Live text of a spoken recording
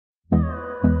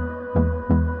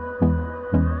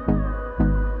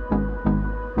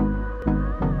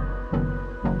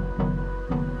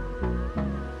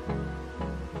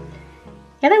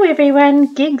Hello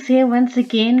everyone, Gigs here once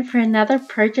again for another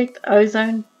Project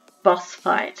Ozone boss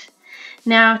fight.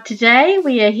 Now today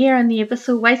we are here on the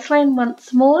Abyssal Wasteland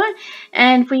once more,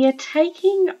 and we are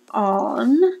taking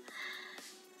on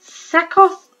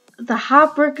Sacthoth, the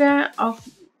Harbinger of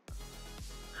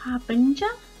Harbinger?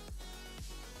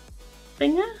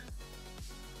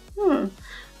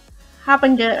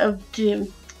 Harbinger of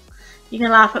Doom. You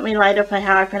can laugh at me later for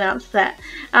how I pronounce that.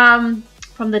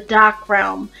 From the Dark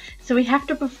Realm. So we have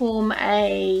to perform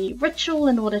a ritual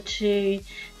in order to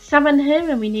summon him,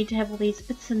 and we need to have all these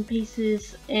bits and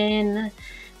pieces in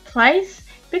place.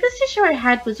 Biggest issue I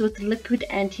had was with liquid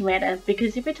antimatter,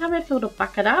 because every time I filled a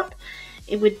bucket up,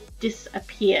 it would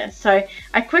disappear. So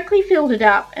I quickly filled it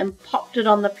up and popped it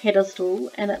on the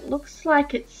pedestal, and it looks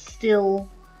like it's still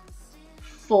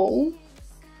full,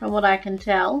 from what I can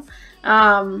tell.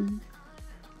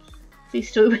 He's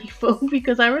still be full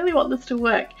because I really want this to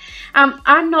work.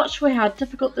 I'm not sure how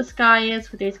difficult this guy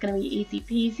is, whether it's going to be easy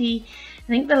peasy. I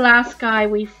think the last guy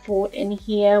we fought in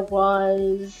here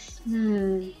was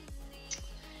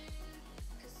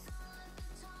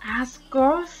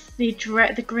Sacthoth,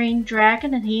 the green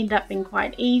dragon, and he ended up being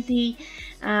quite easy.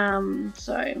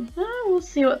 So we'll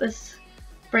see what this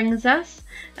brings us.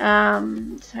 So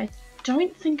I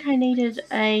don't think I needed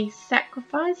a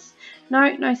sacrifice.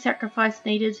 No sacrifice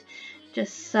needed.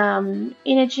 Just some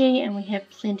energy, and we have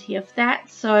plenty of that.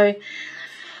 So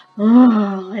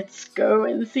let's go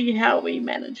and see how we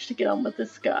manage to get on with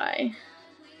this guy.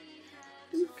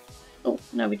 Oh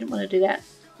no, we didn't want to do that.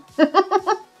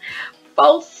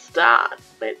 False start.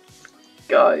 Let's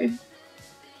go.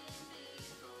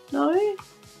 No.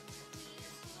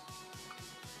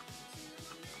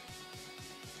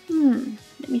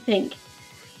 Let me think.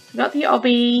 We got the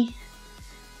obby.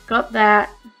 Got that.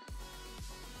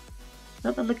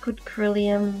 Got the liquid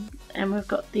beryllium, and we've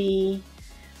got the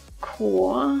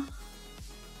core.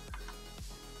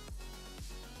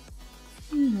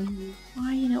 Why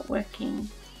are you not working?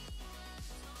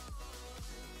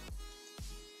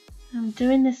 I'm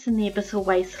doing this in the Abyssal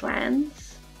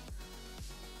Wastelands.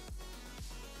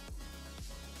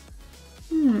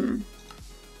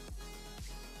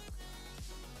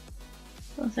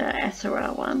 What was that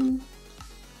Asura one?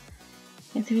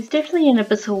 Yeah, so he's definitely an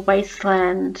Abyssal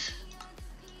Wasteland.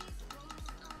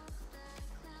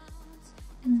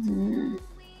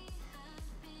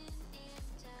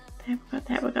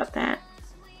 We got that.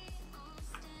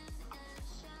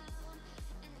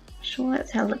 Sure,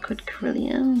 that's our liquid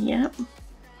beryllium. Yep. So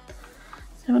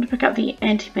I want to pick up the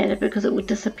antimatter because it would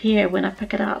disappear when I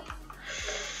pick it up.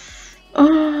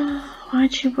 Oh, why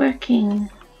aren't you working?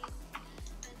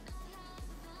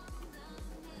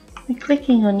 I'm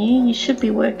clicking on you. You should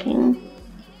be working.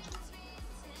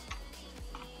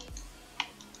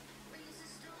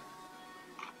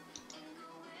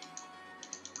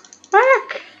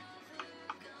 Work!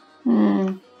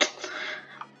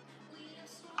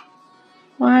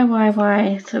 Why?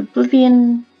 It's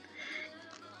Oblivion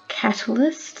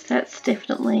Catalyst. That's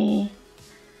definitely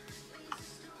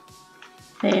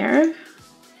there.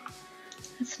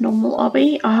 That's normal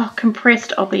obby. Oh,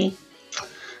 compressed obby.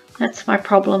 That's my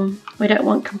problem. We don't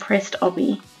want compressed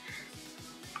obby.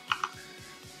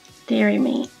 Dairy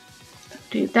meat.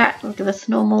 Do that. We'll give us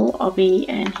normal obby,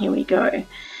 and here we go.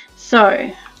 So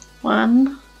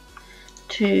 1,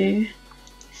 2,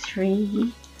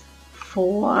 3,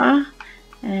 4,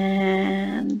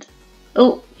 and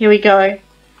oh, here we go.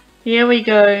 Here we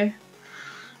go.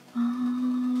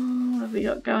 Oh, what have we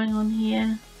got going on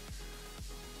here?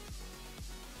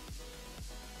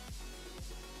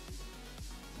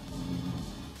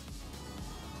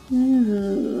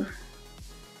 Ooh.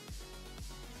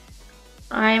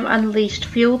 I am unleashed.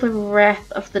 Feel the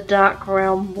wrath of the Dark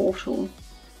Realm mortal.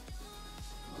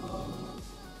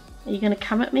 Are you going to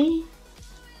come at me?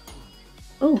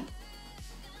 Oh.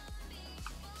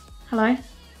 Hello.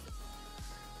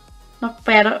 Knock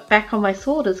back on my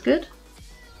sword is good.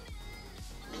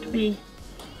 Did we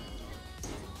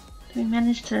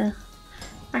manage to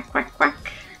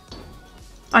whack?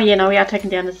 Oh yeah, no, we are taking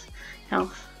down his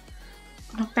health.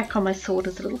 Knock back on my sword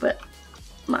is a little bit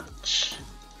much.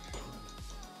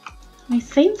 He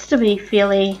seems to be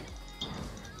fairly,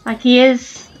 like he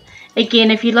is. Again,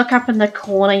 if you look up in the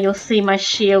corner, you'll see my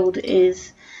shield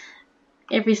is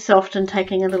every so often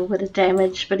taking a little bit of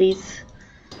damage, but he's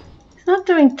not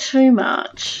doing too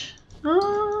much.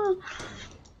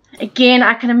 Again,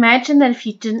 I can imagine that if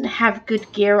you didn't have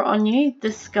good gear on you,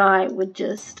 this guy would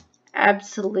just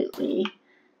absolutely...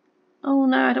 Oh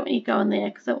no, I don't want you going there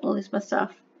because I don't want to lose my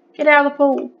stuff. Get out of the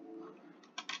pool.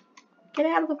 Get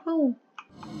out of the pool.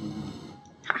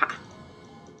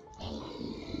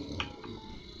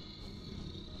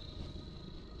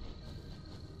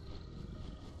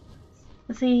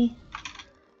 Is he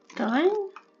dying?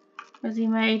 Or has he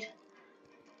made...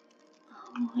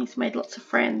 Oh, he's made lots of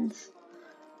friends.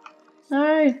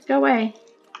 No, go away.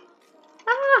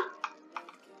 Ah!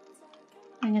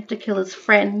 I'm going to have to kill his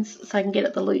friends so I can get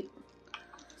at the loot.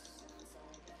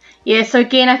 Yeah, so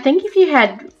again, I think if you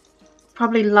had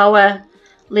probably lower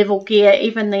level gear,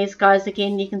 even these guys,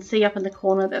 again, you can see up in the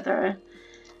corner that they're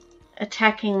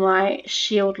attacking my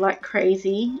shield like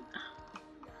crazy.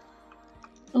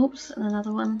 Oops, and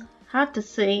another one. Hard to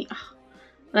see.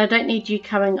 And I don't need you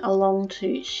coming along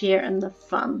to share in the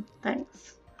fun.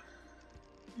 Thanks.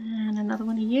 And another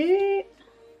one of you.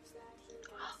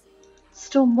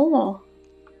 Still more.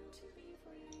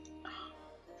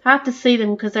 Hard to see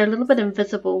them because they're a little bit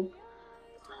invisible.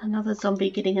 Another zombie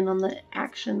getting in on the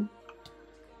action.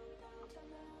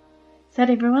 Is that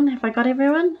everyone? Have I got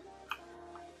everyone?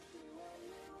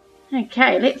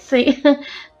 Okay, let's see.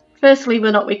 Firstly, whether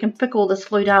or not we can pick all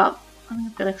this loot up. I think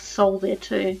I've got a soul there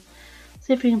too.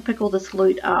 See if we can pick all this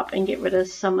loot up and get rid of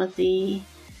some of the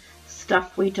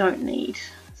stuff we don't need.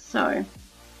 So,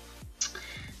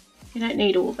 we don't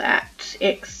need all that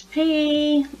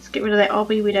XP. Let's get rid of that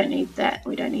obby. We don't need that.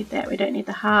 We don't need that. We don't need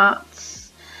the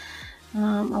hearts.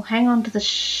 I'll hang on to the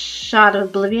Shard of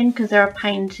Oblivion because they're a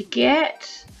pain to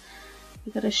get.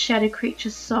 We've got a Shadow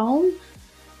Creature Soul.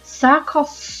 Sacthoth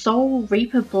Soul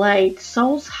Reaper Blade.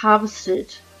 Souls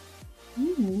Harvested.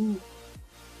 Ooh.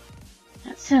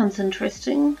 That sounds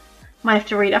interesting. Might have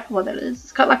to read up what that is.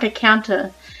 It's got like a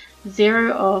counter.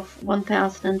 0 of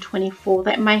 1024.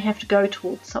 That may have to go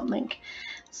towards something.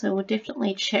 So we'll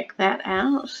definitely check that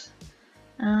out.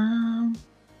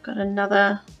 Got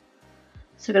another...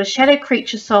 So we've got a Shadow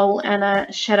Creature Soul and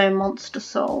a Shadow Monster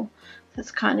Soul.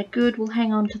 That's kind of good. We'll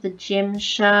hang on to the gem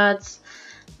shards.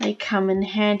 They come in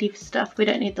handy for stuff. We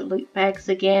don't need the loot bags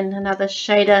again. Another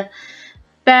shader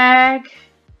bag.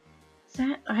 Is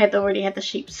that? I had already had the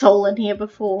sheep soul in here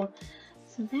before.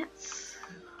 So that's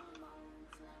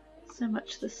so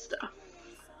much this stuff.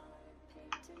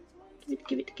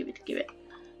 Give it.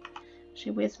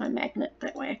 Actually, where's my magnet?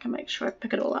 That way I can make sure I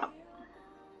pick it all up.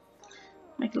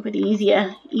 Make it a little bit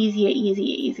easier.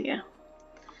 Easier.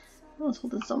 What's all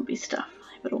the zombie stuff?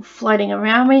 I have it all floating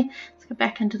around me. Let's go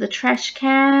back into the trash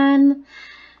can.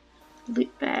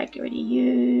 Loot bag, get rid of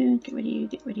you. Get rid of you,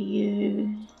 get rid of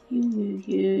you.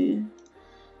 You.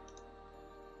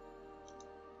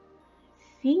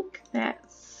 I think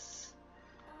that's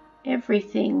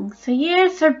everything. So yeah,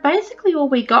 so basically all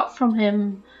we got from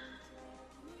him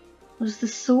was the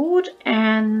sword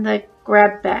and the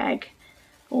grab bag.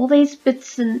 All these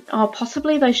bits and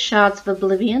possibly those shards of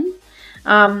oblivion.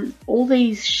 All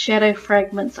these shadow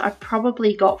fragments I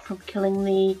probably got from killing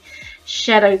the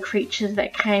shadow creatures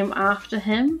that came after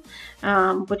him,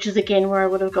 which is again where I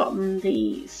would have gotten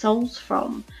the souls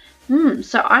from.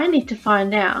 So I need to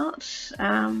find out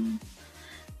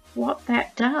what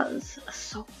that does. A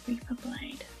Soul Reaper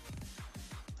Blade.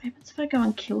 What happens if I go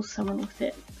and kill someone with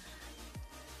it?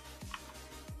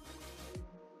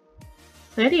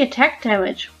 30 attack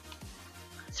damage.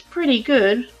 It's pretty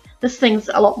good. This thing's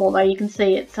a lot more though. You can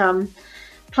see it's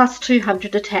plus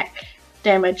 200 attack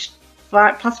damage,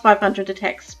 plus 500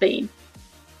 attack speed.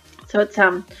 So it's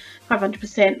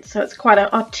 500%. So it's quite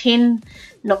a 10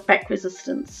 knockback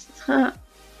resistance,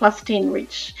 plus 10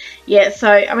 reach. Yeah. So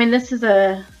I mean, this is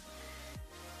a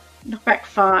knockback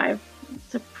 5.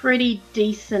 It's a pretty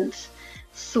decent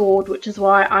sword, which is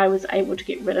why I was able to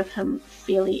get rid of him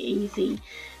fairly easy.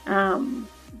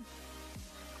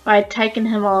 If I had taken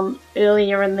him on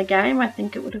earlier in the game, I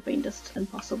think it would have been just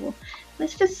impossible.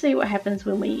 Let's just see what happens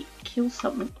when we kill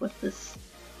something with this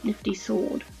nifty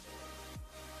sword.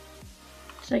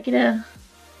 Did I get a...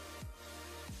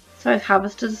 So I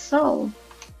harvested a soul.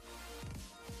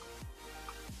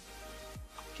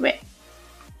 Come here.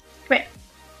 Come here.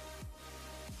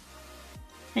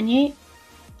 Can you?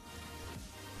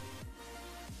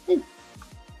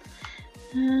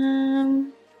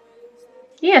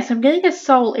 Yeah, so I'm getting a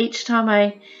soul each time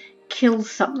I kill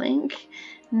something.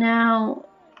 Now,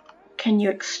 can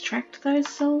you extract those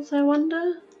souls, I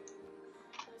wonder?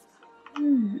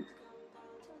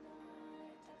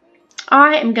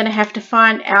 I am going to have to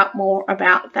find out more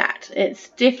about that.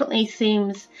 It definitely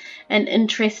seems an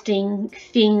interesting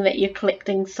thing that you're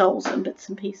collecting souls in bits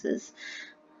and pieces.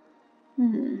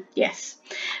 Yes.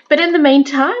 But in the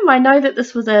meantime, I know that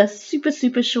this was a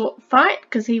super short fight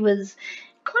because he was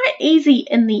quite easy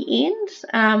in the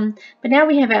end. But now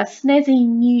we have our snazzy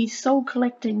new soul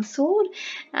collecting sword.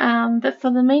 But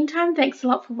for the meantime, thanks a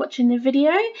lot for watching the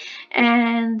video.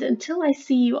 And until I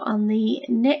see you on the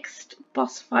next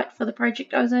boss fight for the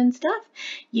Project Ozone stuff,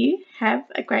 you have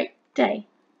a great day.